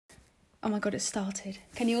Oh my god, it started.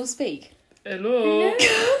 Can you all speak? Hello.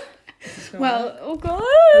 Well, oh god.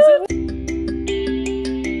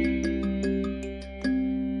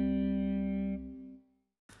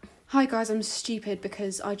 Hi guys, I'm stupid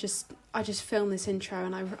because I just filmed this intro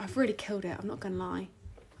and I've really killed it. I'm not gonna lie.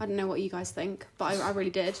 I don't know what you guys think, but I really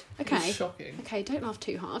did. Okay. It's shocking. Okay, don't laugh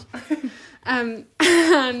too hard. And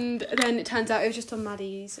then it turns out it was just on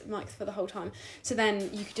Maddie's mic for the whole time. So then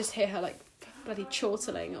you could just hear her like bloody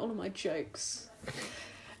chortling all of my jokes.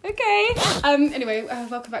 Okay. Anyway,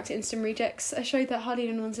 welcome back to Instant Rejects, a show that hardly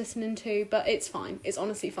anyone's listening to, but it's fine. It's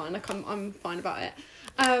honestly fine. Like I'm fine about it.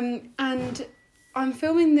 And I'm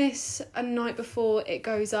filming this a night before it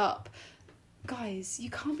goes up. Guys, you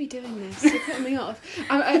can't be doing this. You're putting me off.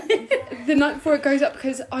 The night before it goes up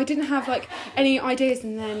because I didn't have like any ideas,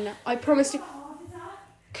 and then I promised you.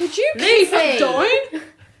 Could you keep it down?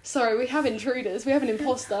 Sorry, we have intruders. We have an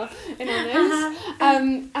imposter in on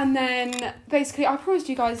this. And then basically I promised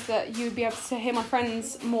you guys that you would be able to hear my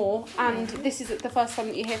friends more, and this is the first time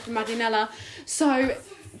that you hear from Maddie and Ella. So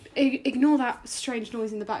ignore that strange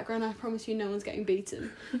noise in the background. I promise you no one's getting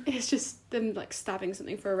beaten. It's just them like stabbing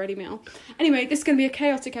something for a ready meal. Anyway, this is going to be a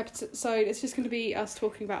chaotic episode. It's just going to be us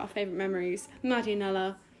talking about our favourite memories. Maddie and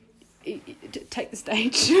Ella, take the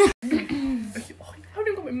stage. I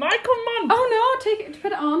haven't got my mic on, man. Oh no, I'll take it,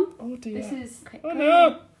 put it on. Oh dear. This is... Oh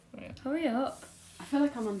no. Hurry up. I feel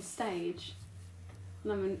like I'm on stage.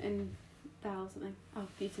 And I'm in there or something. Oh,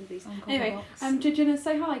 Beauty and Beast. Anyway, do you want to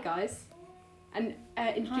say hi, guys? And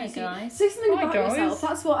introduce you. Guys. Say something Hi, about guys. yourself.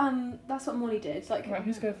 That's what Molly did. Like, Right,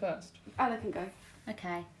 who's go first? Ella can go.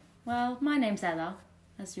 Okay. Well, my name's Ella,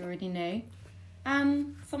 as you already knew.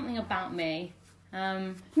 Something about me.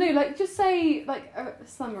 No, like just say like a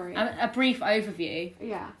summary. A brief overview.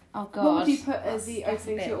 Yeah. Oh God. What would you put as the That's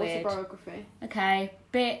opening a to your bit weird. autobiography? Okay.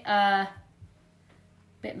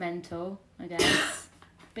 Bit mental, I guess.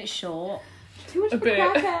 Bit short. Too much A of a bit.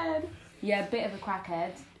 crackhead. Yeah, bit of a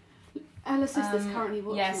crackhead. Ella's sister's currently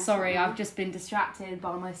watching. Yeah, us sorry, right now. I've just been distracted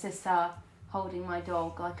by my sister holding my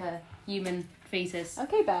dog like a human fetus.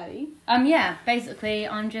 Okay, Betty. Yeah, basically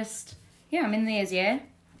I'm in the year.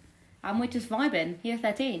 And we're just vibing, year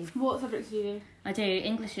 13. What subjects do you do? I do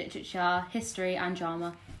English literature, history and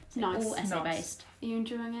drama. So Nice. all essay Nice. based. Are you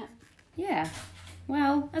enjoying it? Yeah.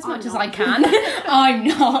 Well, as I'm much as not. I can. I'm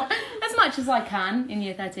not. As much as I can in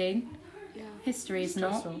year 13. Yeah. History is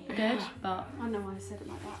not Stressful. good, but... I know why I said it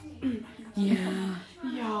like that. Yeah.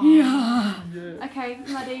 Yeah. Yeah. Yeah. Okay,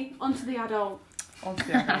 ready? On to the adult. On to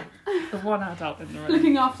the adult. The one adult in the room.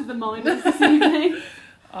 Looking after the minors this evening.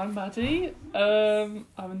 I'm Maddie. I'm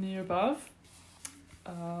in the year above.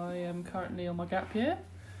 I am currently on my gap year.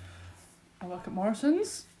 I work at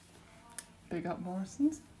Morrison's. Big up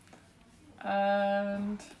Morrison's.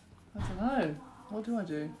 And I don't know. What do I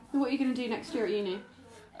do? What are you going to do next year at uni?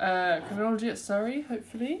 Criminology at Surrey,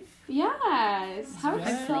 hopefully. Yes. How Yeah. Hopefully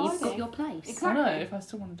you've got exciting. your place. Exactly. I know, if I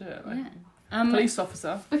still want to do it. Like, Yeah. police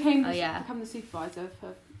officer. Become the supervisor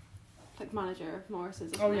for, like, manager of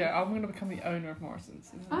Morrison's. Oh yeah, I'm going to become the owner of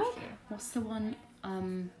Morrison's in the next year. What's the one,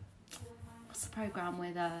 what's the programme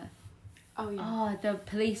with, Oh yeah. the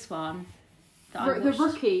police one that I The watched?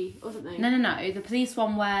 Rookie or something. No, the police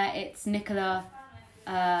one where it's Nicola,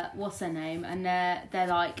 what's her name, and they're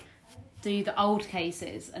like, do the old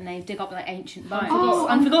cases, and they dig up like ancient bones. Oh,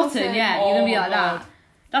 Unforgotten. Yeah, you're going to be Oh, like God. that.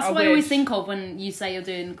 That's I what I always wish. think of when you say you're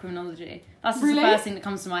doing criminology. That's just Really? the first thing that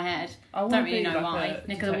comes to my head. I Don't wanna really be know like why. a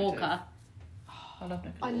Nicola detective. Walker. I love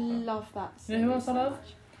Nicola I Walker. love that. You know who series else I so love? much.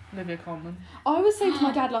 Olivia Colman. I was saying to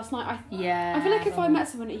my dad last night, Yeah. I feel like if I met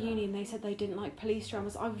someone at uni and they said they didn't like police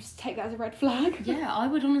dramas, I would just take that as a red flag. Yeah, I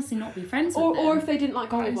would honestly not be friends with them. Or if they didn't like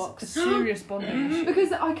That is a Gogglebox. serious bonding issue.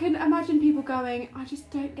 Because I can imagine people going, I just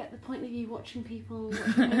don't get the point of you watching people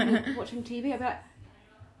watching TV. I'd be like,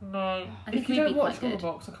 No. I think If you we'd don't be watch quite good.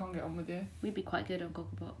 Gogglebox, I can't get on with you. We'd be quite good on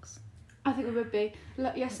Gogglebox. I think we would be.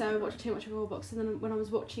 Yesterday I watched too much of Gogglebox, and then when I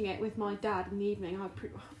was watching it with my dad in the evening, I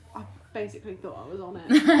basically thought I was on it.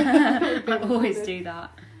 I always do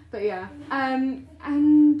that. But yeah,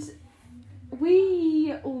 and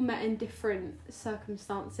we all met in different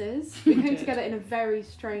circumstances. We came did. together in a very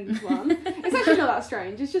strange one. It's actually not that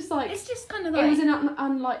strange. It's just like It's just kind of it like... was an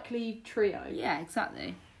unlikely trio. Yeah,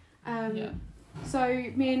 exactly. Yeah. So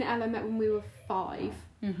me and Ella met when we were 5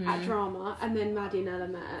 Mhm. at drama, and then Maddie and Ella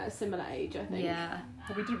met at a similar age, I think. Yeah.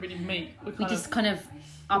 But we didn't really meet. We just kind of...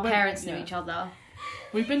 Our We went- parents knew yeah. each other.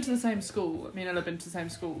 We've been to the same school. Me and Ella have been to the same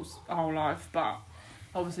schools our whole life, but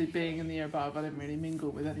obviously being in the year above, I didn't really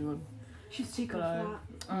mingle with anyone. She's too good Hello.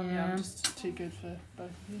 for Yeah, Yeah. I'm just too good for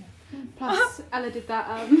both of you. that. Plus, Ella did that.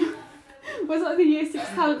 Was it like the Year 6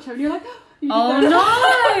 talent show? And you're like, you did Oh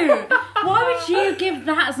that. no! would you give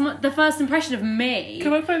that as the first impression of me?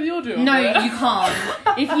 Can I play the audio? No, of it? you can't.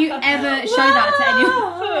 If you ever show that to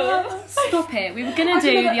anyone, stop it. We were gonna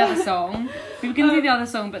do the other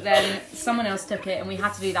song. But then someone else took it, and we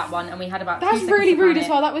had to do that one, and we had about. That's 2 seconds really to rude plan as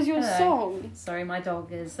it. well. That was your Hello. song. Sorry, my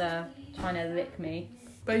dog is trying to lick me.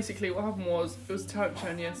 Basically, what happened was it was talent show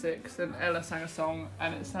in year 6, and Ella sang a song,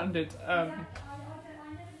 and it sounded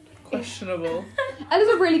questionable. Ella's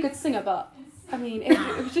a really good singer, but I mean, it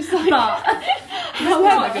was just like. But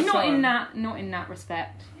Not a good not in time. that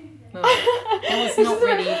respect. No. It was not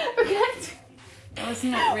really. Okay. It was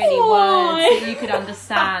not really Why? words that you could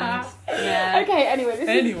understand. Yeah. Okay. Anyway, this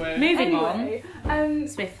Anyway, Moving Anyway,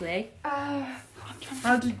 swiftly. I'm trying to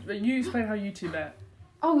how did you explain how you two met?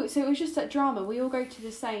 Oh, so it was just at drama. We all go to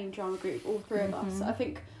the same drama group, all three of us. I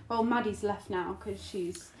think, well, Maddie's left now because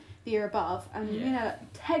she's the year above. And, Yeah. you know,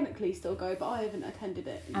 technically still go, but I haven't attended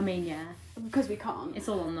it. I mean, yeah, Because we can't. it's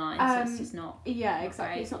all online, so it's Um, just not. Yeah, not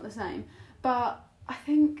exactly. great. It's not the same. But I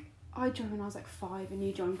think I joined when I was like 5 and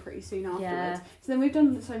you joined pretty soon afterwards. Yeah. So then we've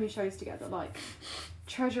done so many shows together, like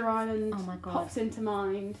Treasure Island, Oh my God. Pops into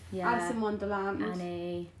Mind, Yeah. Alice in Wonderland.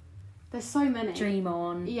 Annie, There's so many. Dream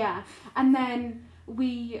On. Yeah, and then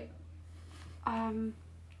we,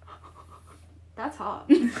 that's hard.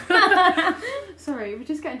 Sorry, we're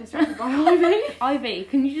just getting distracted by Ivy. Ivy,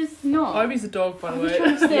 can you just not? Ivy's a dog, by the I was way.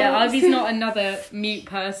 trying to Yeah, stay- Ivy's not another mute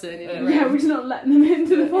person in the room. Yeah, we're just not letting them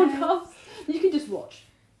into the podcast. You can just watch.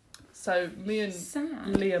 So me and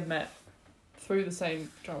Sad. Leah met through the same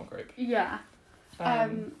drama group. Yeah.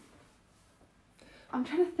 I'm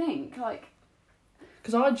trying to think, like,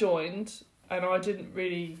 Because I joined and I didn't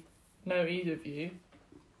really know either of you.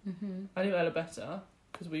 Mm-hmm. I knew Ella better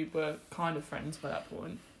because we were kind of friends by that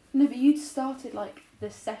point. no, but you'd started, like, the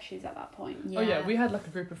sessions at that point. Yeah. Oh yeah, we had like a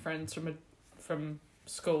group of friends from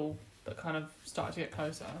school that kind of started to get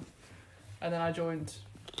closer, and then I joined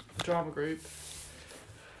the drama group,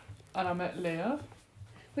 and I met Leah.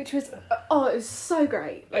 Which was, it was so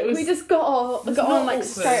great. Like, It was- we just got on it's like, not awkward.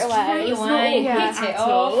 straight away. Straight It's not away, yeah, hit it at off.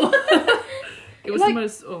 all. It was Like- the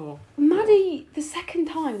most. Oh, Maddie, the second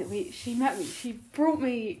time that she met me, she brought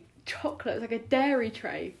me chocolate, like a dairy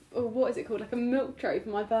tray, or what is it called, like a milk tray for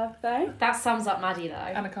my birthday. That sums up Maddie though.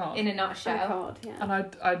 and a card. In a And a nutshell. card, yeah. And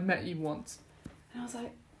I'd met you once. And I was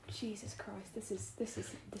like, Jesus Christ, this is.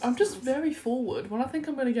 I'm just nice. very forward. When I think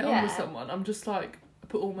I'm going to get on with Yeah. someone, I'm just like, I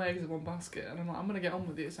put all my eggs in one basket, and I'm like, I'm going to get on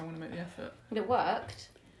with you, so I'm going to make the effort. It worked.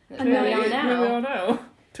 That's And where then we are now. Here we are now.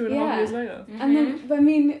 2.5 Yeah. years later. And then, I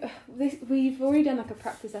mean, we've already done like a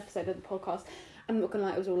practice episode of the podcast. I'm not gonna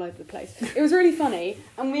lie, it was all over the place. It was really funny,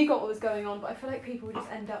 and we got what was going on, but I feel like people would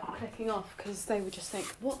just end up clicking off because they would just think,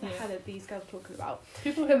 "What the Yeah. hell are these girls talking about?"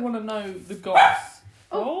 People who want to know the goss.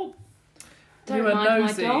 Oh. Don't who are mind my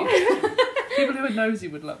nosy. dog. People who are nosy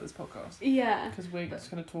would love this podcast Yeah, because we're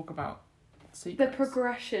just going to talk about the secrets.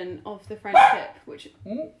 progression of the friendship, which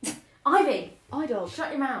Ooh. Ivy, idol, shut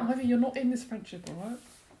your mouth. Ivy, you're not in this friendship, alright?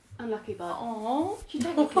 unlucky but Aww. she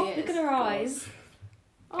technically is. Look at her eyes.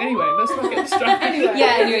 Anyway, let's not get distracted. Anyway.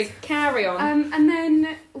 Yeah, anyway, carry on. And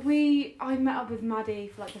then I met up with Maddie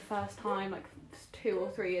for like the first time, like 2 or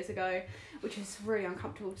 3 years ago, which is really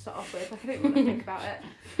uncomfortable to start off with. Like I don't want to think about it.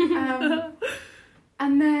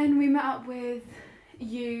 And then we met up with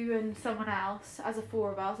you and someone else as a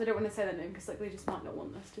 4 of us. I don't want to say that name because like they just might not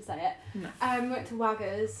want us to say it. No. Went to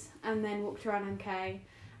Waggers and then walked around MK,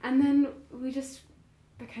 and then we just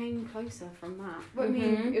became closer from that. But I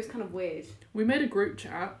mean, Mhm. it was kind of weird. We made a group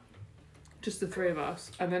chat, just the 3 of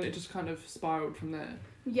us, and then it just kind of spiraled from there.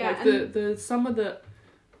 Yeah. Like and the summer that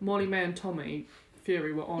Molly, May and Tommy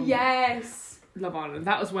Fury were on yes. Love Island,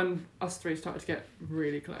 that was when us 3 started to get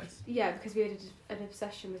really close. Yeah, because we had an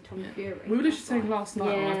obsession with Tommy Fury. We were literally That's saying why. last night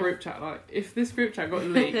on Yeah. our group chat, like, if this group chat got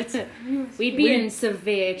leaked, We'd be in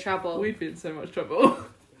severe trouble. we'd be in so much trouble.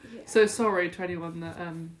 Yeah. So sorry to anyone that,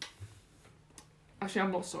 actually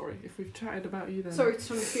I'm not sorry. If we've chatted about you then. Sorry to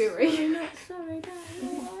Tommy Fury. not sorry about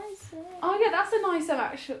what I said. Oh yeah, that's a nice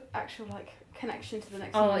actual like connection to the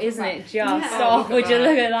next one. Oh, isn't it just? Yeah. Oh, Look at would you that.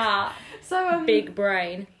 look at that? So Big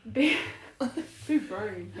brain. big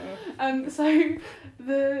brain. So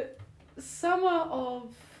the summer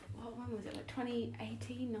of when was it? Like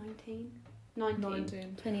 2018, 19? 19.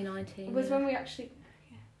 2019. Was yeah. when we actually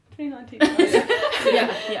 2019.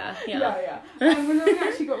 yeah. Yeah. When we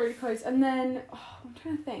actually got really close, and then I'm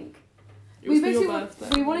trying to think. It was We for your basically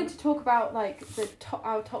birthday. we wanted to talk about like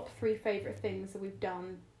our top 3 favourite things that we've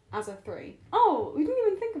done as a 3. Oh, we didn't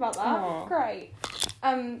even think about that. Aw. Great. That's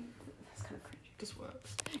kind of cringy. Just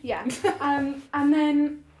works. Yeah. And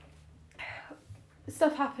then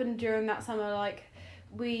stuff happened during that summer. Like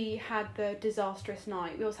we had the disastrous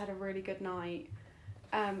night. We also had a really good night.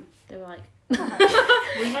 They were like,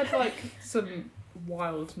 We had like some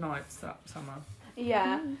wild nights that summer.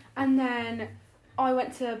 Yeah, and then I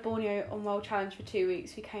went to Borneo on World Challenge for 2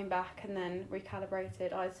 weeks. We came back and then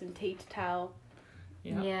recalibrated. I had some tea to tell,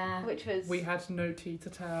 yeah. which was We had no tea to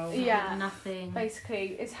tell. Yeah. Nothing.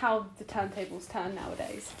 basically it's how the turntables turn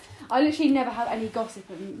nowadays. I literally never have any gossip,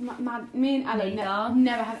 and me and Ella Neither.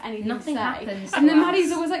 never have anything Nothing to say. happens. And then to us.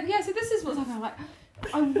 Maddie's always like, yeah, so this is what's happening. I'm like,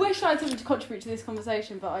 I wish I had something to contribute to this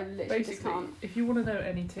conversation, but I literally just Basically, can't. if you want to know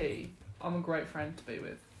any tea, I'm a great friend to be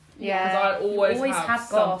with. Yeah. Because I always have goss.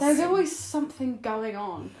 something. There's always something going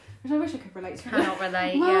on, which I wish I could relate to. Cannot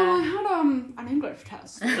relate. Well, I Yeah. had an English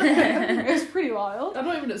test. It was pretty wild. I'm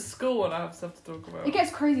not even at school and I have stuff to talk about. It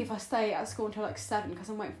gets crazy if I stay at school until like 7 because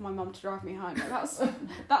I'm waiting for my mum to drive me home. Like,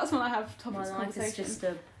 that's when I have My topics of life is conversation. just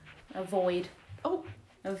a void. Oh.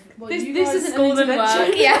 Of Well, this you this guys- isn't school an and work.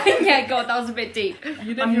 intervention. Yeah. God, that was a bit deep.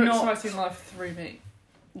 You live I'm your not- exciting life through me.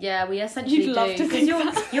 Yeah, we essentially You'd love do. to 'Cause think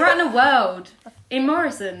you're out in the world in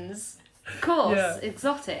Morrison's. Of course, Yeah.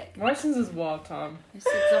 exotic. Morrison's is wild time. It's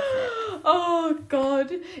exotic. Oh god,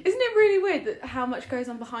 isn't it really weird that how much goes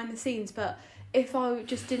on behind the scenes? But if I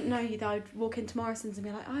just didn't know you, that I'd walk into Morrison's and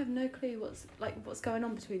be like, I have no clue what's going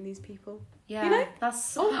on between these people. Yeah, You know?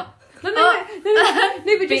 that's Oh. No, but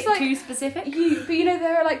bit just like too specific. but you know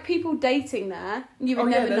there are like people dating there. You would Oh,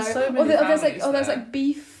 yeah, never there's know. so Or many there's like families there's there. like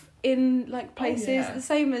beef in like places. yeah. The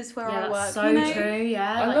same as where Yeah, I work. that's so you know? true.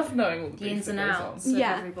 Yeah, I like love knowing all the the beef ins and that goes outs on. of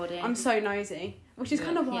Yeah, everybody. I'm so nosy, which is Yeah.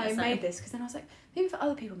 kind of why Yeah, I same. made this because then I was like, maybe if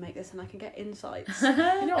other people make this and I can get insights. You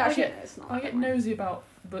know, I Actually, get no, it's not. I get nosy about,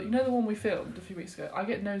 but you know the one we filmed a few weeks ago. I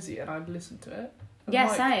get nosy and I listen to it. I'm Yeah,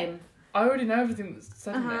 like, same. I already know everything that's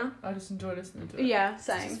said in Uh-huh. it. I just enjoy listening to it. Yeah, It's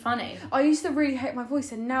same. funny. I used to really hate my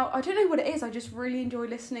voice, and now I don't know what it is. I just really enjoy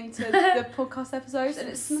listening to the podcast episodes, and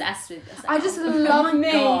it's. Obsessed with this. I just Oh love my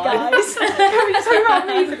me, God. guys. Can we talk about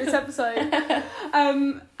me for this episode?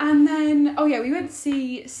 And then we went to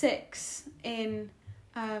see Six in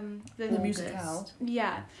The August. musical.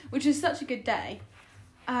 yeah, which was such a good day.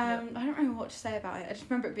 I don't remember what to say about it. I just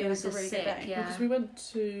remember it being It was like a really just good sick, day. yeah. Because we went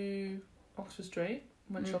to Oxford Street,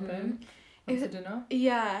 went Mhm. shopping, Is went for it- dinner.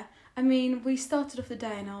 Yeah, I mean, we started off the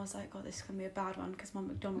day and I was like, God, this is going to be a bad one because my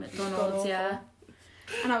McDonald's was McDonald's, god-awful. yeah.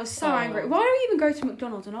 And I was so Oh. angry. Why do we even go to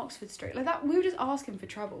McDonald's on Oxford Street? Like that, we were just asking for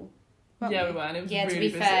trouble. weren't Yeah, we were, and it was Yeah, really to be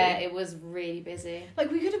busy. fair, it was really busy.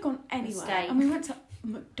 Like we could have gone anywhere. Mistake. And we went to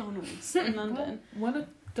McDonald's in London. When a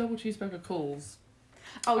double cheeseburger calls,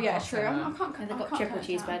 Oh I yeah, can't true. say I that. can't. And they've I got can't triple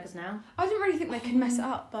turn it down. cheeseburgers now. I didn't really think they could mess it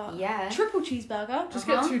up, but Yeah. triple cheeseburger, just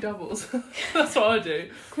Uh-huh. get 2 doubles. That's what I do.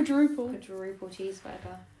 quadruple, Quadruple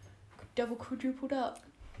cheeseburger. double quadrupled up.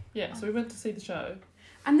 Yeah, so we went to see the show.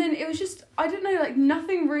 And then it was just, I don't know, like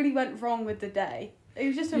nothing really went wrong with the day. It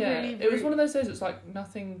was just a Yeah, really. it was one of those days. It's like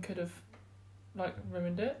nothing could have, like,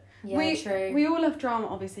 ruined it. Yeah, true. We all love drama,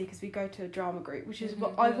 obviously, because we go to a drama group, which is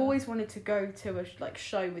what Mhm. I've Yeah. always wanted to go to a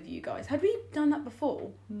show with you guys. Had we done that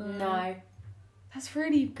before? No. That's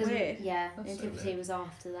really Because weird. yeah, That's so Nativity weird. was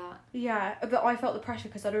after that. Yeah, but I felt the pressure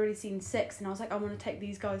because I'd already seen Six, and I was like, I want to take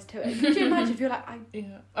these guys to it. Could you imagine if you're like, Yeah,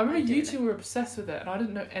 I remember I do you it. two were obsessed with it, and I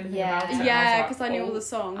didn't know anything Yeah. about it. and yeah, was because like, I knew oh. all the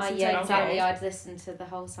songs. and Yeah, so- exactly. Yeah. I'd listened to the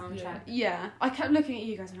whole soundtrack. Yeah, I kept looking at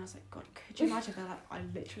you guys, and I was like, God, could you imagine? They're like, I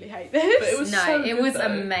literally hate this. But it was No, so it good, was though.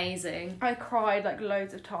 amazing. I cried like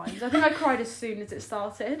loads of times. I think I cried as soon as it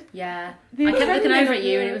started. Yeah. The I kept looking adrenaline over of at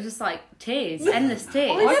you and the- it was just like tears, endless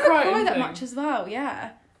tears. I I never cry cry that anything. much as well. Yeah,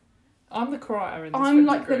 I'm the crier in this I'm friendship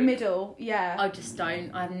like the group. middle. Yeah. I just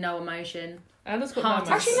don't. I have no emotion. Ella's got Heart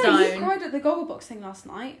no of Actually, emotion. no, you Stone. cried at the Gogglebox thing last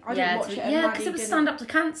night. I didn't watch it. and Yeah, Maddie because it was didn't. Stand Up to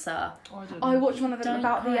Cancer. I didn't. I watched one of them Don't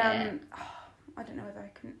about the cry it. I don't know whether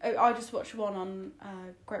I can. Oh, I just watched one on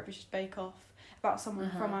Great British Bake Off about someone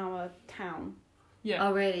Uh-huh. from our town, Yeah.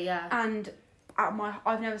 Oh really? Yeah. and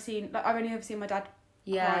I've never seen I've only ever seen my dad cry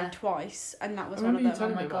Yeah. twice, and that was I one of remember you them.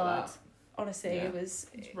 telling Oh me my about God. Honestly, Yeah. it was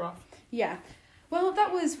It's rough. yeah. Well,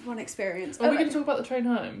 that was one experience. Are we Oh, going to talk about the train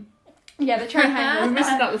home? yeah, the train We're home.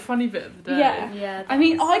 missing out the funny bit of the day. Yeah. Yeah. I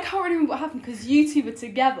mean, I can't remember what happened because you two were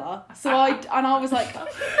together. So I was like, I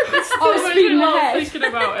was I speeding love ahead. thinking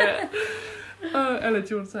about it. Ella, do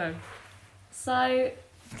you want to say? So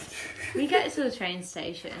we get to the train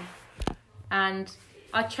station and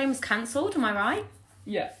our train was cancelled, am I right?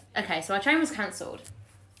 Yeah. Okay, so our train was cancelled.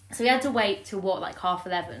 So we had to wait till what, like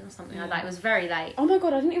 11:30 or something like that. It was very late. Oh my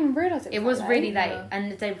god, I didn't even realise it. It was that really late. late, Yeah.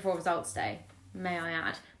 and the day before results day, may I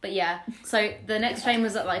add. But yeah, so the next train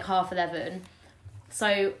was at like 11:30.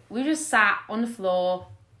 So we just sat on the floor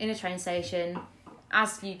in a train station,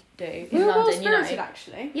 as you do in We were well London, you know. spirited,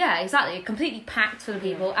 actually. Yeah, exactly. Completely packed for the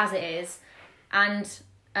people, as it is. And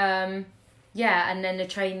yeah, and then the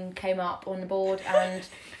train came up on the board and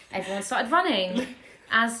everyone started running,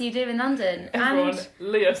 as you do in London.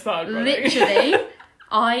 Leah started running. Literally,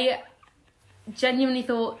 I genuinely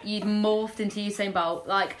thought you'd morphed into Usain Bolt.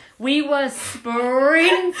 Like, we were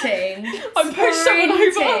sprinting. I pushed someone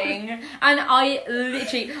over. And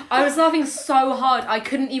I was laughing so hard I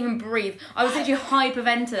couldn't even breathe. I was literally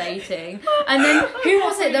hyperventilating. And then, who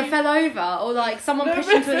was it that fell over? Or like someone pushed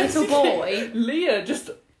into a little boy? Leah just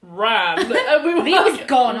ran. And we were Leah was like,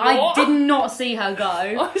 gone. what? I did not see her go.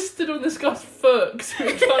 I stood on this guy's foot because we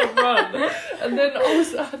were trying to run, and then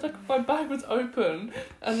I had like my bag was open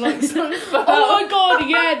and like something fell Oh out. my god,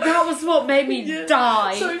 yeah, that was what made me Yeah.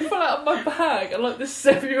 die. So it fell out of my bag, and like this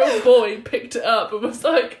 7-year-old boy picked it up and was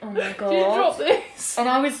like, Oh my god. "Did you drop this?" And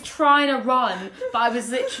I was trying to run, but I was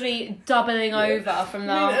literally doubling over from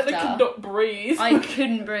And I could laughter. not breathe. I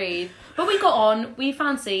couldn't breathe. But we got on, we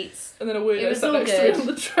found seats. And then a It weirdo was sat all next to me good. on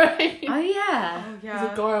the train. Oh yeah. Oh,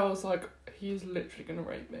 There's a guy I was like, he is literally gonna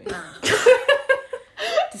rape me.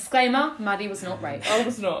 Disclaimer, Maddie was not raped. I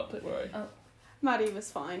was not, don't worry. Maddie was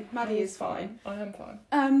fine. Maddie is fine. I am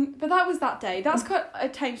fine. But that was that day. That's quite a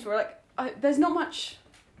tame story. Like, there's not much.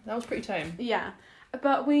 That was pretty tame. Yeah,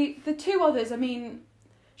 but the two others. I mean,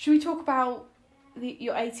 should we talk about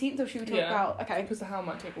your 18th, or should we talk Yeah. about? Okay. Because the how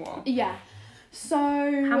might take a while. Yeah. So.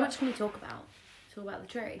 How much can we talk about? Talk about the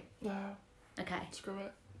tree. No, Okay. screw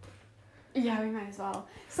it. Yeah, we may as well.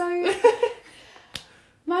 So.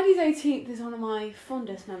 Maddie's 18th is one of my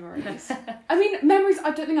fondest memories. I mean, memories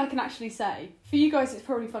I don't think I can actually say. For you guys, it's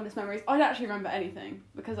probably fondest memories. I don't actually remember anything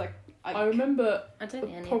because I remember I don't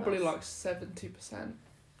think any probably of us. like 70%.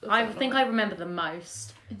 I think I remember the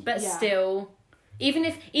most, but Yeah. still, even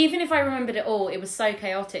if I remembered it all, it was so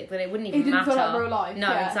chaotic that it wouldn't even It didn't matter. feel like real life. No,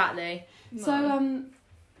 yeah. exactly. No. So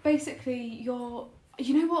basically,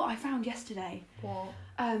 you know what I found yesterday? What?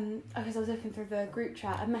 Because I was looking through the group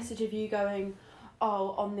chat, a message of you going,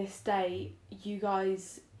 "Oh, on this day, you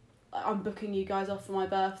guys, I'm booking you guys off for my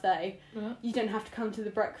birthday. Yeah. You don't have to come to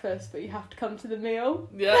the breakfast, but you have to come to the meal."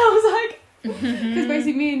 Yeah. I was like, because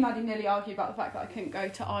basically me and Maddie nearly argued about the fact that I couldn't go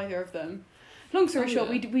to either of them. Long story short,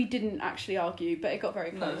 yeah. we didn't actually argue, but it got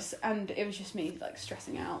very No. close, and it was just me like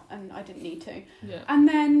stressing out, and I didn't need to. Yeah. And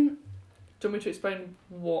then Do you want me to explain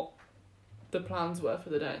what the plans were for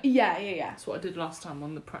the day? yeah. That's what I did last time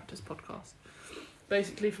on the practice podcast.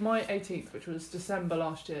 Basically, for my 18th, which was December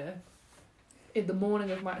last year, in the morning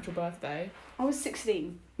of my actual birthday, I was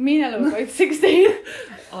 16. Me and Ella were both 16.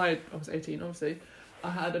 I was 18, obviously. I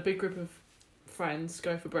had a big group of friends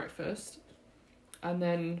go for breakfast, and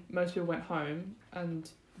then most people went home, and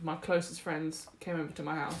my closest friends came over to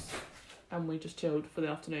my house, and we just chilled for the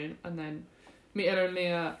afternoon, and then me, Ella and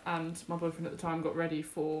Leah, and my boyfriend at the time got ready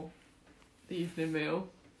for the evening meal,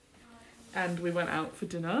 and we went out for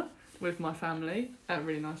dinner with my family at a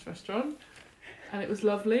really nice restaurant, and it was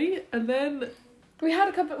lovely. And then We had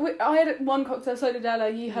a couple. I had one cocktail, so did Ella.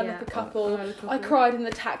 You had Yeah. like a couple. I had a couple. I cried in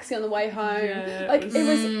the taxi on the way home. Yeah, Like, it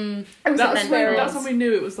was Mm, an That's when, experience. that's when we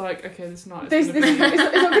knew it was like, okay, this night. This is is, gonna be...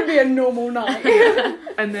 it's not going to be a normal night.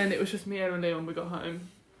 And then it was just me, Ella, and Leah when we got home,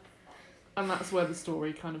 and that's where the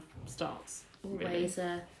story kind of starts. Really. always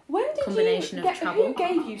When did Combination you of get, trouble. who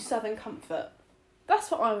gave you Southern Comfort?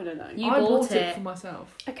 That's what I want to know. You I bought bought it it. for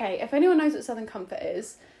myself. Okay, if anyone knows what Southern Comfort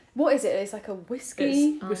is, what is it? It's like a whiskey.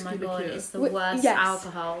 It's- Oh Whiskey my god, liqueur. it's the Wh- worst yes.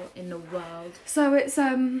 alcohol in the world. So it's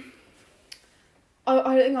I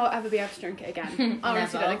don't think I'll ever be able to drink it again. I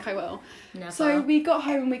honestly Never. don't think I will. Never. So we got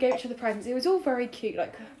home and we gave each other presents. It was all very cute.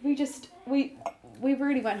 Like we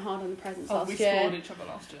really went hard on the presents Oh, last we year. scored each other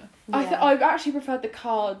last year. Yeah. I actually preferred the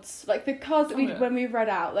cards. Like the cards that Oh, yeah. when we read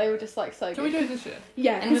out, they were just like so Can good. we do it this year?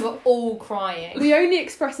 Yeah, and we 'cause were all crying. we only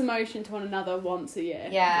express emotion to one another once a year.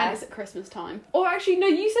 Yeah. And it's at Christmas time. Or actually, no,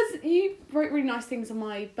 you said you wrote really nice things on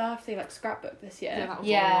my birthday, like scrapbook this year. Yeah, that was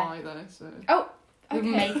Yeah. a lie though. So We were Okay.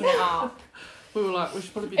 making it up. we were like, we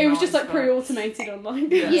should probably be. It was just nice, like but pre-automated on like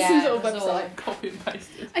Yeah. Yeah, some sort of it was all- website. copy and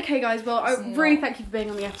pasted. Okay, guys. Well, I It's really not. thank you for being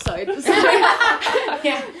on the episode. So,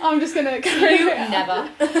 Yeah. I'm just gonna carry You on. never.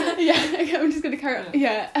 Yeah, okay, I'm just gonna carry on.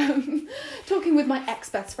 Yeah, talking with my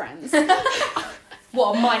ex-best friends.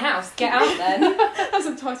 What, my house? Get out then. That's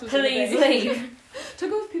what the title was gonna Please be. leave.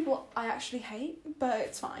 Talking with people I actually hate, but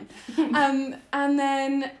it's fine. And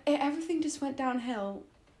then everything just went downhill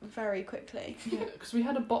very quickly. Yeah, because we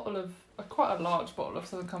had quite a large bottle of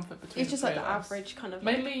Southern Comfort between. It's just the like the three of us. average kind of.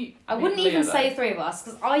 Mainly. I me wouldn't and even Leah, say though. three of us,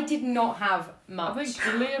 because I did not have I much.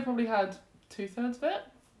 think Leah probably had 2/3 of it,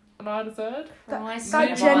 and I had a third. Christ That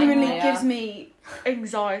That genuinely almighty. gives me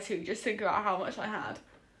anxiety just thinking about how much I had,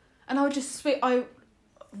 and I would just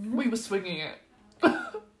We were swinging it.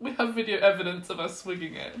 We have video evidence of us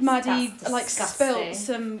swigging it. Maddie That's like disgusting. spilt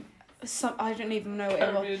some I don't even know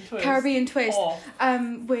what it was. Caribbean twist. Caribbean twist.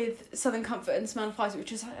 Oh, With Southern Comfort and Smell of Ice,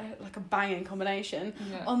 which is like a banging combination,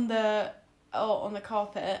 yeah. on the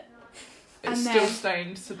carpet. It's and still then-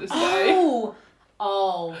 stained to this day.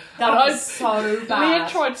 Oh, that And was so bad. Leah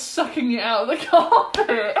tried sucking it out of the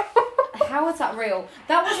carpet. How is that real?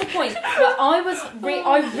 That was the point. But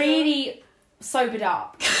I really sobered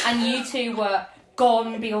up, and you two were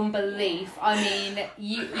gone beyond belief. I mean,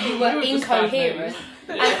 you were were just bad incoherent, news.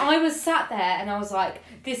 and I was sat there, and I was like,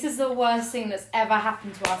 "This is the worst thing that's ever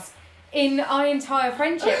happened to us in our entire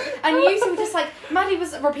friendship." And you two were just like, Maddie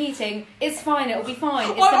was repeating, "It's fine. It'll be fine.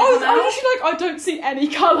 It's gonna I was come out." actually like, I don't see any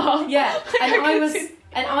colour. Yeah, and I I can was see-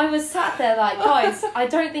 and I was sat there like, guys, I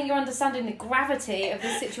don't think you're understanding the gravity of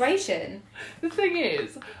this situation. The thing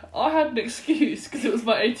is, I had an excuse because it was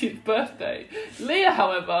my 18th birthday. Leah,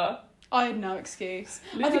 however, I had no excuse.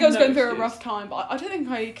 Leah I think had I was no going through a excuse. rough time, but I don't think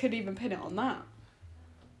I could even pin it on that.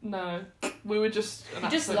 No, we were just an You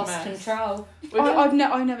just absolute lost mess. control. I've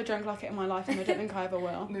never drank like it in my life, and I don't think I ever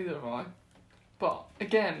will. Neither have I. But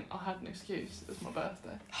again, I had an excuse. It was my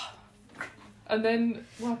birthday. And then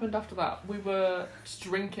what happened after that? We were just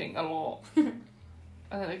drinking a lot. And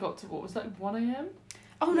then it got to, what was that, 1 a.m?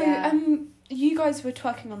 Oh no, Yeah. you guys were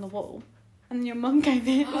twerking on the wall, and then your mum came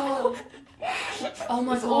in. Oh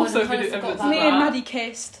my There's god! also I kind of video forgot evidence about Me of and that. Maddie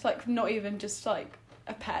kissed, like not even just like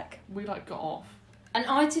a peck. We like got off. And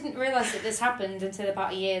I didn't realise that this happened until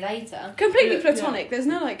about a year later. Completely Yeah, platonic. There's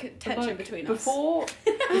no like tension Like, between us. before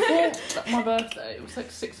my birthday, it was like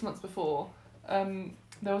 6 months before,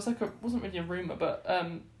 there was like wasn't really a rumour, but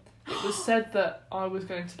it was said that I was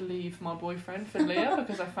going to leave my boyfriend for Leah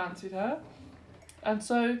because I fancied her. And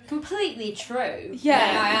so, Completely true. Yeah.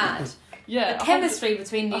 May I add? yeah, The chemistry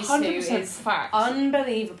between these two 100% is fact.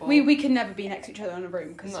 unbelievable. We can never be next to each other in a room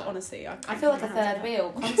because No. honestly, I feel like a third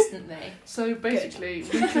wheel constantly. So basically,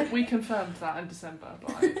 we confirmed that in December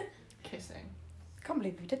by kissing. I can't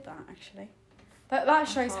believe we did that actually. That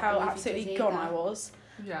shows can't how believe you absolutely did gone either. I was.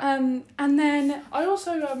 Yeah. And then I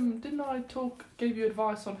also didn't I gave you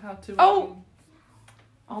advice on how to. Oh!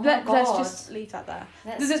 Oh my god. let's just leave that there.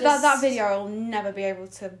 Let's That just- video I'll never be able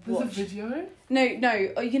to There's a watch. video. No,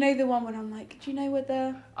 you know the one when I'm like, do you know where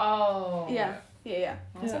the Oh. yeah.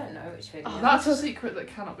 I don't know which video. Oh, That's a secret that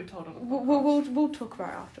cannot be told on the podcast. We'll talk about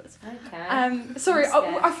it afterwards. Okay. Sorry, I'm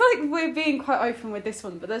scared. I feel like we're being quite open with this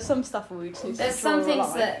one, but there's some stuff we just need to There's draw some a things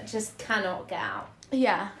line. that just cannot get out.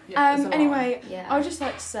 Yeah. Yeah, there's a lot. Anyway, Yeah. I would just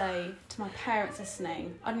like to say to my parents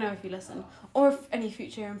listening, I don't know if you listen, or if any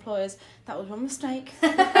future employers, that was one mistake.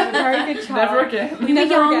 I'm a very good child. Never again. We were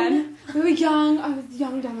Never young. again. We were young. I was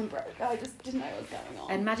young, dumb, and broke. I just didn't know what was going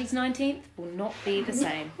on. And Maddie's 19th will not be the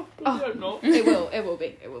same. I hope not. It will. It will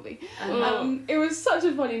be. It will be. Oh. It was such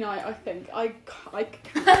a funny night. I think. I can't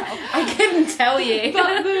tell. I couldn't tell you.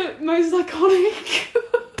 But the most iconic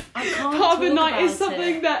I can't part of the talk night is about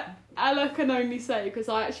something it. that Ella can only say because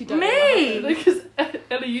I actually don't. know what Me? happened. Because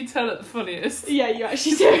Ella, you tell it the funniest. Yeah, you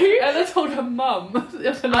actually do. Ella told her mum the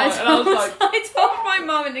other I night, and I was like, told my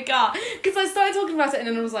mum in the car because I started talking about it and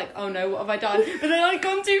then I was like, oh no, what have I done? But then I'd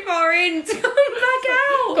gone too far in to come back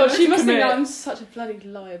out. God, she must think Commit. I'm such a bloody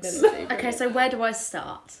liability. Okay, so where do I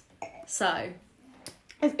start? So,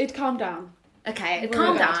 It calmed down. okay, We're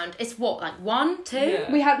calm good. down. It's what, like 1, 2?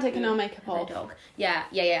 Yeah. We hadn't taken our makeup Hello, off. dog.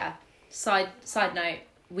 Yeah. Side note,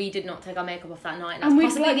 we did not take our makeup off that night. And And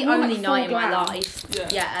that's we'd, possibly like, the worn, like, only full night in my glam. life,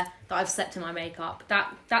 Yeah. that I've slept in my makeup.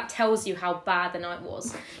 That tells you how bad the night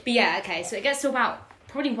was. But yeah, okay, so it gets to about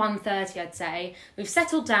probably 1:30, I'd say. We've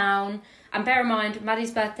settled down, and bear in mind,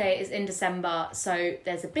 Maddie's birthday is in December, so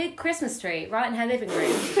there's a big Christmas tree right in her living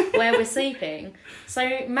room where we're sleeping. So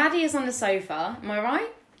Maddie is on the sofa, am I right?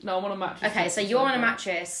 no, I'm on a mattress. Okay, so you're on a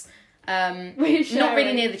mattress, We're not really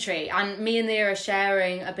sharing. near the tree, and me and Leah are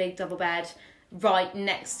sharing a big double bed right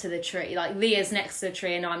next to the tree. Like, Leah's next to the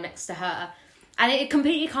tree and I'm next to her. And it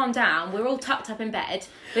completely calmed down. We're all tucked up in bed.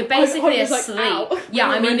 We're basically I was, like, asleep. out. Yeah,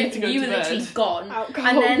 We I were mean, ready to go you were to literally bed. gone. Out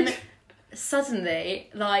And then cold. suddenly,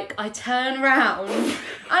 like, I turn round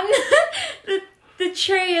and the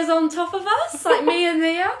tree is on top of us, like me and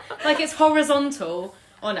Leah. Like, it's horizontal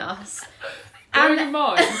on us. Bearing And in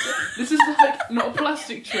mind, this is like not a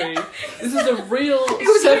plastic tree. This is a real It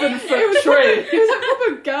was 7-foot tree. It was like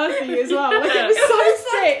proper girthy as well. Like, it was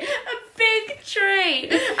so sick. a big tree,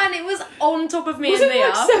 and it was on top of me Was and it Leah.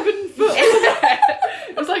 like 7 foot?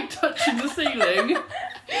 It was like touching the ceiling.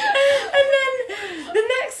 And then the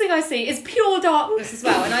next thing thing I see is pure darkness as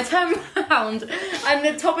well. And I turn around and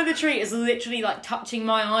the top of the tree is literally like touching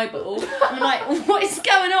my eyeball. And I'm like, what is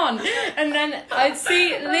going on? And then I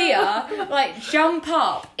see Leah like jump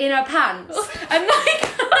up in her pants and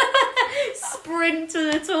like sprint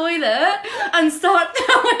to the toilet and start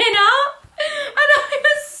throwing up. And I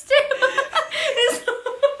was still...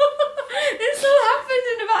 This all happened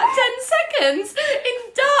in about 10 seconds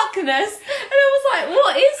in darkness, and I was like,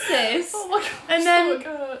 "What is this?" Oh my god! And then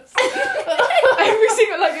hurts. Every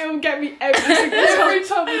single, like, it will get me every single time. Every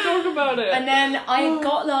time we talk about it. And then I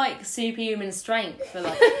got like superhuman strength for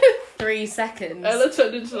like 3 seconds, Ella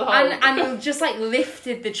turned into the Hulk. and just like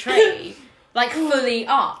lifted the tree like fully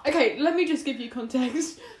up. Okay, let me just give you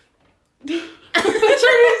context. The tree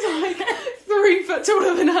is like 3 foot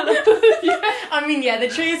taller than Hannah. I mean, yeah, the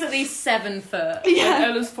tree is at least 7 foot. Yeah.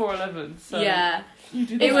 Ella's 4'11", so Yeah. you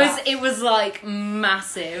do It that. was like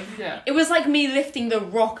massive. Yeah. It was like me lifting the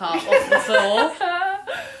rock up off the floor.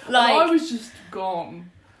 Like, I was just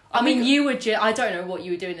gone. I mean, you were I don't know what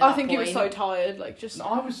you were doing at I that think point. you were so tired, like, just...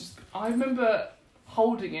 I remember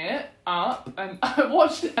holding it up and I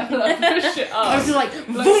watched Ella push it up. I was like, like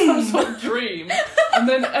boom! some sort of dream. And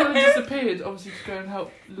then Ella disappeared, obviously, to go and help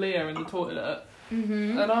Leah in the toilet.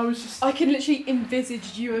 Mm-hmm. And I was just... I can literally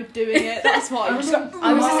envisage you doing it, that's why. I was like,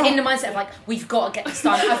 I was just in the mindset of like, we've got to get this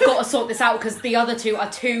done. I've got to sort this out because the other two are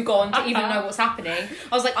too gone to even know what's happening.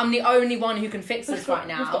 I was like, I'm the only one who can fix this right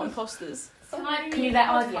We've got now. imposters. Can you let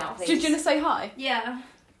Ivy out, please? Do you want to say hi? Yeah.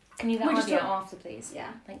 Can you let We just Ivy out don't- after, please? Yeah.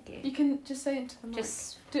 Thank you. You can just say it into the mic.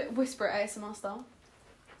 Just... Whisper it ASMR style.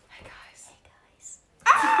 Hey guys.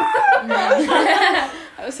 No, That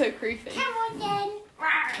was so creepy. Come on then.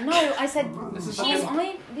 I said, This is she's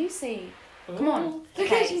like Lucy. Come on.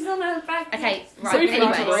 Because Okay. she's on her back. Okay, So right. you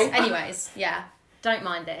feel Anyways, yeah. Don't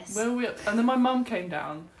mind this. Where were we at? And then my mum came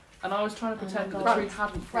down and I was trying to Oh my pretend the God. tree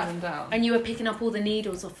hadn't fallen down. And you were picking up all the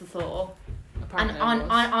needles off the floor. And Apparently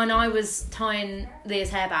I was tying Leah's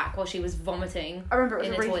hair back while she was vomiting. I remember it was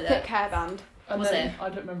In a the really toilet. thick hairband. And was then it? I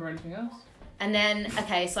don't remember anything else. And then,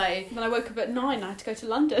 okay, so Then I woke up at 9 and I had to go to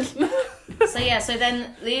London. so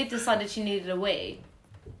then Leah decided she needed a wee.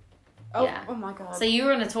 Oh, Yeah. oh my god. So you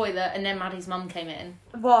were in a toilet and then Maddie's mum came in.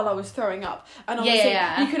 While I was throwing up. And Yeah, obviously,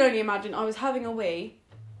 yeah. you can only imagine, I was having a wee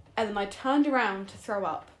and then I turned around to throw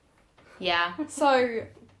up. Yeah. So,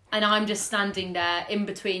 And I'm just standing there in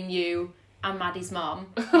between you and Maddie's mum.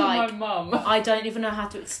 My Like, mum. I don't even know how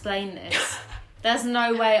to explain this. There's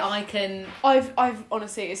no way I can... I've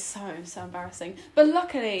honestly, it's so embarrassing. But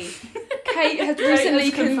luckily, Kate has Kate recently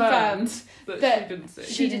has confirmed that that she didn't see.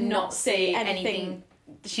 she did not see anything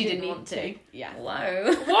she didn't want to. Yeah.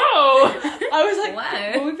 Whoa. Whoa! I was like,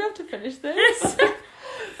 Wow. well, we'd have to finish this.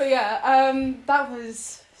 But yeah, that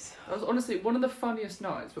was... That was honestly one of the funniest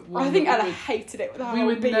nights. But I think Ella hated it with her we whole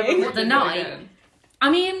would being. never The redo it night? again. I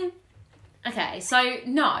mean, okay, so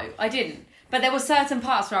no, I didn't. But there were certain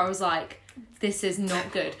parts where I was like, this is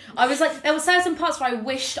not good. I was like, there were certain parts where I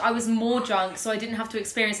wished I was more drunk so I didn't have to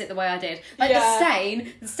experience it the way I did. Like Yeah.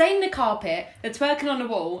 the stain in the carpet, the twerking on the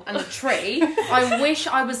wall, and the tree. I wish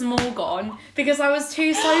I was more gone because I was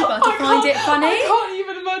too sober to find it funny. I can't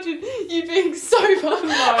even imagine you being sober.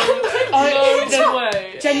 No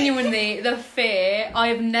way. Genuinely, the fear.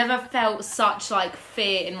 I've never felt such like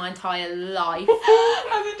fear in my entire life.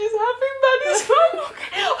 And then just having Maddie's mum.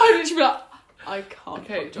 I literally be like, I can't.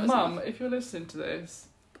 Okay, apologise Mum, enough. if you're listening to this,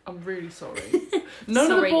 I'm really sorry. None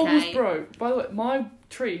Sorry, of the baubles Kate. broke. By the way, my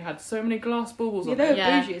tree had so many glass baubles Yeah, on they were it,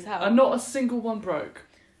 Yeah. bougie as hell. and not a single one broke.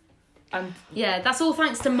 And Yeah, that's all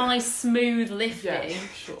thanks to my smooth lifting. yeah,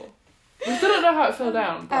 sure. We still don't know how it fell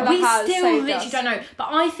down. But Ella We has still saved literally us. don't know. But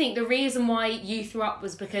I think the reason why you threw up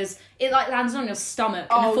was because it like landed on your stomach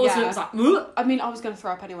and Oh, the force of yeah. it was like, "Ugh." I mean, I was going to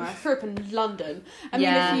throw up anyway. I threw up in London. I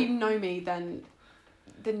Yeah. mean, if you know me, then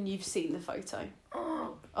you've seen the photo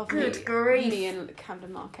of Good me, grief. me in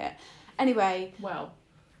Camden Market. Anyway, well,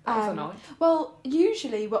 that was a Um, night. well,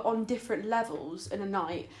 usually we're on different levels in a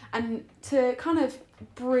night, and to kind of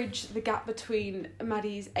bridge the gap between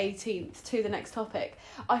Maddie's 18th to the next topic,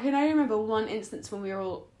 I can only remember one instance when we were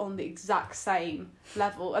all on the exact same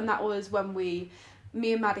level, and that was when me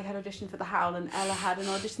and Maddie had auditioned for The Howl, and Ella had an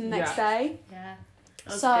audition the next day. Yeah.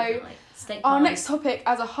 That was So, a good night. Steak Our pie. next topic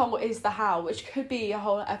as a whole is The Howl, which could be a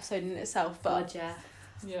whole episode in itself, but God, yeah.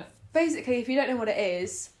 Yeah. basically, if you don't know what it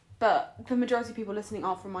is, but the majority of people listening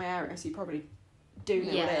are from my area, so you probably do know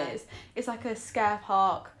what Yeah. it is. It's like a scare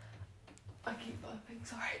park. I keep burping,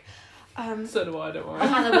 sorry. So do I, don't A worry.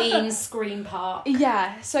 Halloween scream park.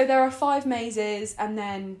 Yeah, so there are 5 mazes, and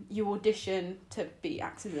then you audition to be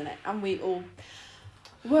actors in it, and we all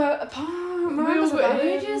were apart. We all got in.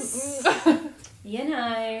 Ages. You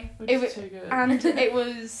know. Which It is was- too good. And it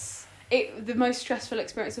was the most stressful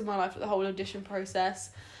experience of my life, the whole audition process.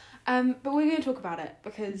 But we're going to talk about it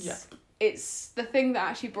because Yeah. it's the thing that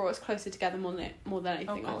actually brought us closer together more than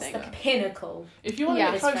anything, I course, think. It's the pinnacle. If you want to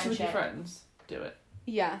Yeah. get closer with your Friendship. friends, do it.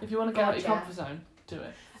 Yeah. If you want to get out your God, yeah. comfort zone, do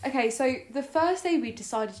it. Okay, so the first day we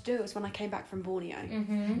decided to do it was when I came back from Borneo.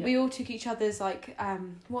 Mm-hmm. Yeah. We all took each other's, like,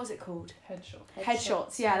 what was it called? Headshot.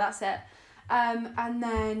 Headshots. Yeah, that's it. And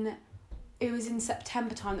then it was in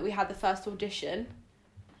September time that we had the first audition.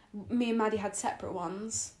 Me and Maddie had separate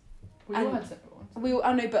ones. We all And- had separate ones.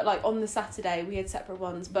 I know, but like on the Saturday we had separate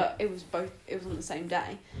ones, but it was on the same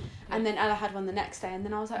day. And then Ella had one the next day, and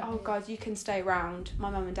then I was like, oh guys, you can stay around. My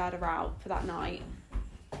mum and dad are out for that night.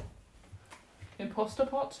 Imposter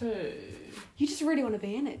Part 2. You just really want to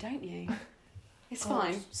be in it, don't you? It's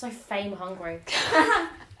fine. So fame hungry.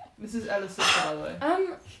 This is Ella's sister, by the way,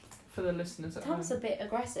 for the listeners at That was a home. bit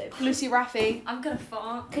aggressive. Lucy Raffi. I'm gonna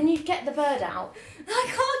fart. Can you get the bird out? I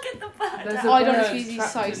can't get the bird There's out. a I don't know bird if she's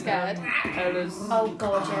trapped so in, scared. Ella's Oh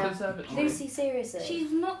god, yeah. conservatory. Lucy, seriously.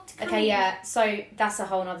 She's not coming. Okay, yeah. So that's a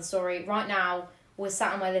whole nother story. Right now, we're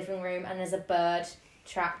sat in my living room and there's a bird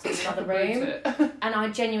trapped in another Boot room, it. and I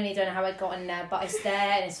genuinely don't know how it got in there, but it's there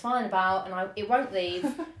and it's flying about, and it won't leave.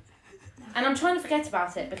 And I'm trying to forget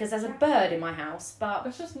about it because there's a bird in my house, but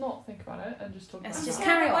Let's just not think about it and just talk Let's about just it.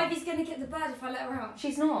 carry on. Ivy's gonna get the bird if I let her out.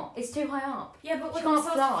 she's not. It's too high up. Yeah, but She when can't it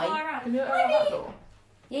starts fly. to fly around. Can you let her out that door?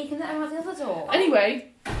 Yeah, you can let her out the other door.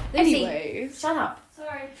 Anyway, Lucy, Anyways, shut up.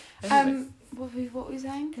 Sorry. anyway, what were we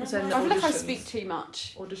saying? we're saying I that feel like I auditions- speak too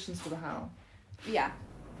much. auditions for the How. Yeah.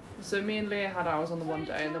 So me and Leah had ours on the one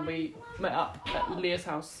day, and then we met up at Leah's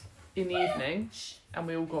house in the evening, and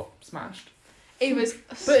we all got smashed. It was.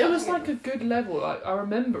 But it was like a good level. Like I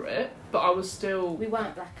remember it, but I was still. We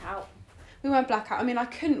weren't blackout. We went blackout. I mean, I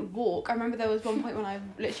couldn't walk. I remember there was one point when I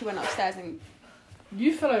literally went upstairs and.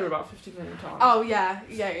 You fell over about 50 million times. Oh yeah.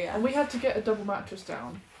 And we had to get a double mattress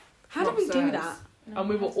down. How did we do upstairs. that? And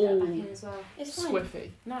we were let's get all back in as well. It's fine. Squiffy.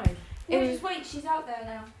 No. No, It just wait. She's out there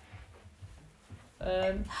now.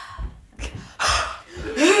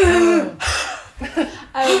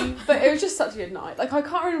 But it was just such a good night. Like I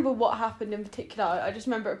can't remember what happened in particular. I just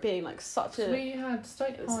remember it being like such a. We had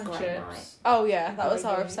steak It was a pie great chips. night. Oh yeah, that was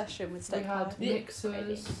our Gravy. obsession with We steak had pie.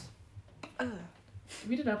 mixers. Ugh.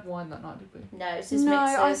 We didn't have wine that night, did we? No, it's just No,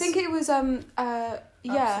 mixes. I think it was yeah,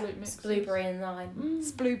 Absolute mixers. blueberry and lime.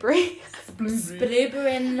 it's blueberry. Blueberry.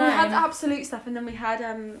 Blueberry and We had lime. absolute stuff, and then we had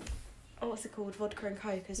what's it called, vodka and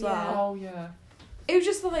coke as well. Yeah. Oh yeah. It was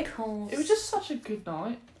just like It was just such a good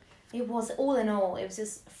night. It was, all in all, it was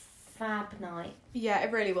just a fab night. yeah,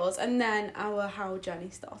 it really was. And then our How journey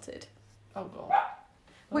started, Oh god.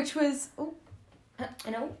 which was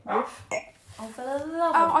You know? Oh, for the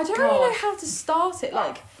love oh, of I don't really know God. how to start it.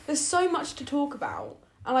 Like there's so much to talk about,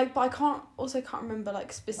 and like but I can't remember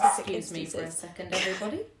like specific Excuse me for a instances. second,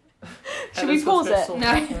 everybody. Should we pause it?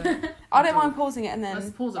 No. I don't mind pausing it, and Let's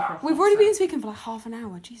then pause it for a we've hot already sec. been speaking for like half an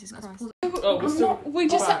hour. Jesus Let's Christ. pause it. Oh, we're still. We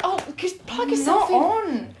just back. just plug yourself Not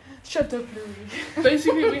in. on! Shut up, Louis.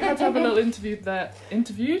 Basically, we had to have a little interlude,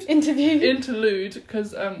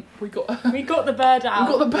 because we got We got the bird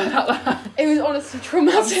out. the bird out loud. It was honestly I'm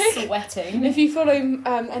traumatic. sweating. If you follow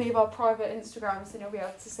any of our private Instagrams, then you'll be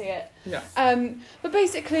able to see it. Yeah. But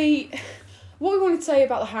basically, what we wanted to say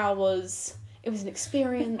about the How was it was an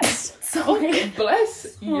experience. Sorry.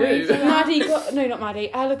 Bless Sorry you. for that. Not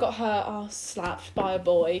Maddie. Ella got her ass slapped by a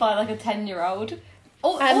boy. By like a 10-year-old. And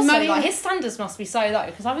Also, Maddie- like, his standards must be so low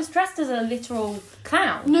because I was dressed as a literal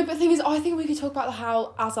clown. No, but the thing is, I think we could talk about the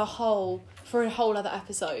How as a whole for a whole other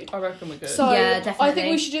episode. I reckon we're good. So Yeah, I definitely.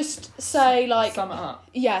 think we should just say like Sum it up.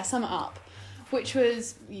 sum it up. Which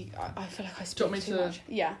was I feel like I Do you speak want me too to- much.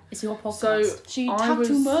 Yeah. It's your podcast. So She I talked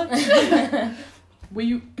too was- much.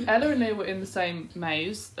 Ella and Leah were in the same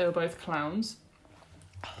maze. They were both clowns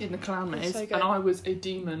in the clown That's maze, so good. and I was a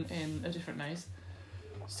demon in a different maze.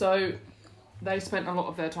 So they spent a lot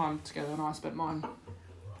of their time together, and I spent mine,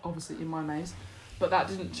 obviously, in my maze. But that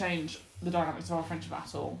didn't change the dynamics of our friendship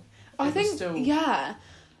at all. I It was think still-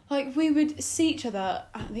 like we would see each other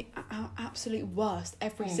at our absolute worst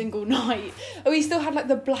every Mm. single night. And we still had like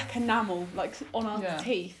the black enamel like on our Yeah.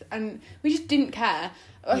 teeth, and we just didn't care.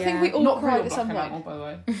 I think Yeah. we all Not cried real at black some enamel, point. by the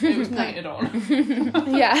way. It was painted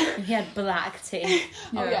on. Yeah. He had black teeth.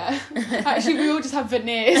 Oh yeah. Actually, we all just have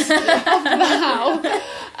veneers after the How.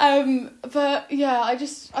 But yeah, I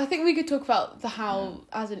think we could talk about the How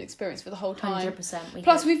as an experience for the whole time. 100%.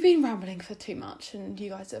 Plus, we've been rambling for too much, and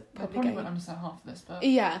you guys are They probably probably going. won't understand half of this, but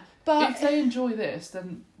Yeah, but if they enjoy this,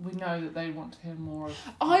 then we know that they want to hear more of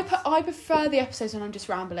I us. I prefer the episodes when I'm just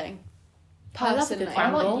rambling. I love a good personally.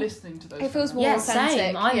 I like Ramble. listening to those. It feels kind more Yeah, authentic,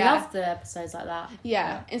 same. I yeah. love the episodes like that.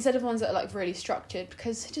 Yeah, instead of ones that are like really structured,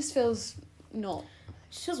 because it just feels not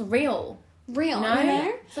It feels real. real, No? you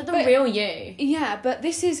know? It's like the But- real you. Yeah, but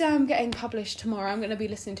this is getting published tomorrow. I'm going to be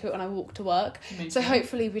listening to it when I walk to work. Me So too.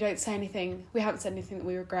 hopefully we don't say anything. We haven't said anything that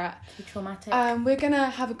we regret. Too traumatic. We're going to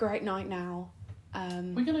have a great night now.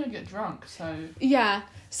 We're gonna get drunk, so Yeah.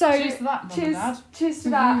 So cheers to that, Mum and Dad. cheers to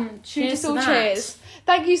that. Mhm. Should we Cheers just to all that. cheers.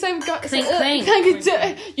 Thank you so much. Clink, clink. Thank you.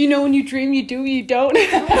 Clink, You know, when you dream, you do, you don't.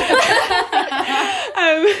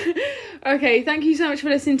 Okay, thank you so much for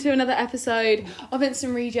listening to another episode of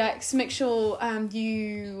Instant Rejects. Make sure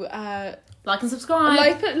you Like and subscribe.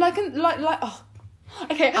 like. Oh,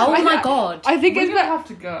 okay. Oh I- my god. I think We're it's gonna be- have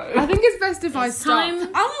to go. I think it's best if I It's start. time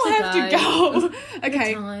I'll to have to go.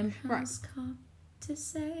 Okay. The time right. has come to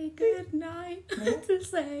say good night. To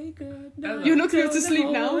say good night. You're not gonna go till to sleep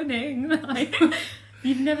the now? morning light.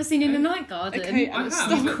 You've never seen In the Night Garden? Okay, I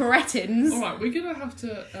have. You cretins. All right, we're gonna have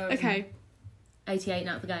to. Okay. 88 and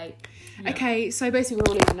out the gate. Yeah. Okay. So basically, we're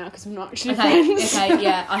all leaving now because we're not actually Okay, friends. okay,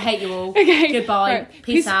 yeah. I hate you all. Okay. Goodbye. Right.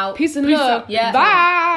 Peace out. Peace and Peace love. out. Yeah. Bye.